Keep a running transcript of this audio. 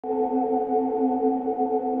So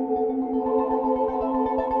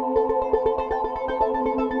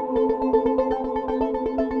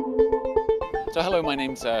hello, my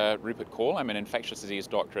name's Rupert Kaul. I'm an infectious disease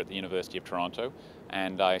doctor at the University of Toronto,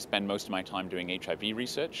 and I spend most of my time doing HIV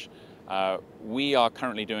research. We are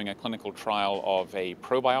currently doing a clinical trial of a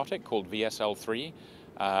probiotic called VSL3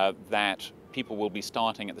 that people will be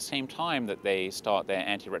starting at the same time that they start their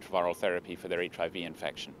antiretroviral therapy for their HIV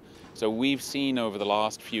infection. So we've seen over the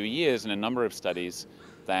last few years in a number of studies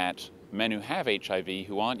that men who have HIV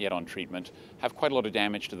who aren't yet on treatment have quite a lot of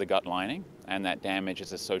damage to the gut lining, and that damage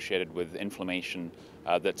is associated with inflammation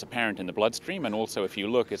that's apparent in the bloodstream, and also, if you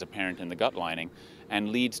look, is apparent in the gut lining, and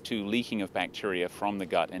leads to leaking of bacteria from the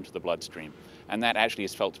gut into the bloodstream. And that actually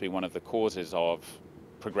is felt to be one of the causes of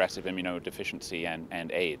progressive immunodeficiency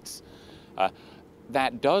and AIDS.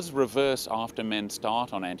 That does reverse after men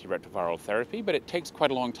start on antiretroviral therapy, but it takes quite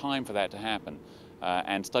a long time for that to happen.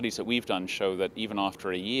 And studies that we've done show that even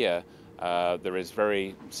after a year, there is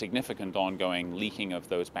very significant ongoing leaking of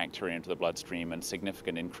those bacteria into the bloodstream and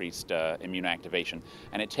significant increased immune activation.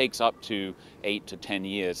 And it takes up to 8 to 10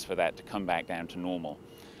 years for that to come back down to normal.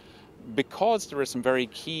 Because there are some very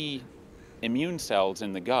key immune cells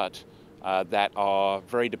in the gut that are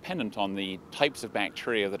very dependent on the types of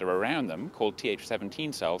bacteria that are around them, called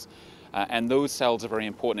Th17 cells, and those cells are very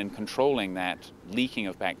important in controlling that leaking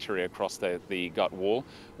of bacteria across the gut wall.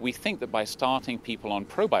 We think that by starting people on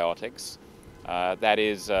probiotics, that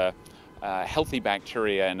is healthy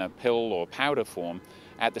bacteria in a pill or powder form,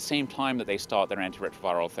 at the same time that they start their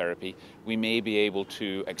antiretroviral therapy, we may be able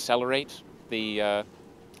to accelerate the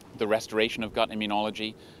restoration of gut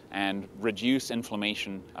immunology and reduce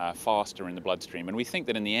inflammation faster in the bloodstream. And we think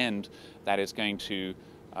that in the end, that is going to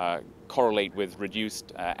correlate with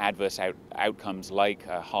reduced adverse outcomes like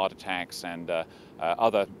heart attacks and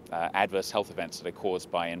other adverse health events that are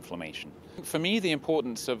caused by inflammation. For me, the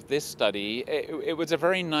importance of this study, it was a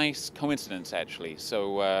very nice coincidence, actually.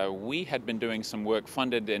 So we had been doing some work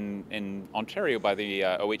funded in Ontario by the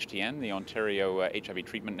OHTN, the Ontario HIV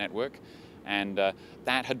Treatment Network, and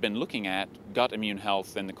that had been looking at gut immune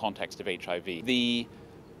health in the context of HIV. The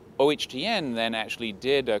OHTN then actually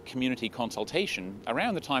did a community consultation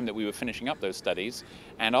around the time that we were finishing up those studies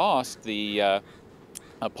and asked the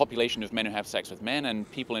population of men who have sex with men and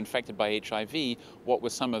people infected by HIV what were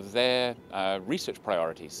some of their research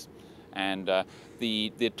priorities. And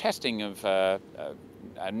the testing of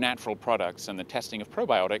natural products and the testing of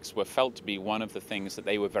probiotics were felt to be one of the things that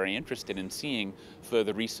they were very interested in seeing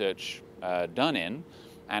further research done in.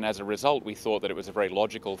 And as a result, we thought that it was a very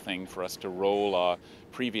logical thing for us to roll our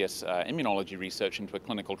previous immunology research into a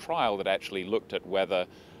clinical trial that actually looked at whether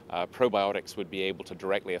probiotics would be able to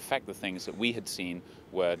directly affect the things that we had seen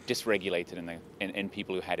were dysregulated in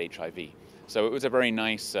people who had HIV. So it was a very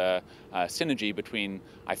nice synergy between,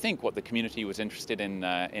 I think, what the community was interested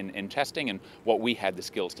in testing and what we had the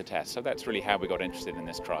skills to test. So that's really how we got interested in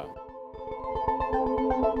this trial.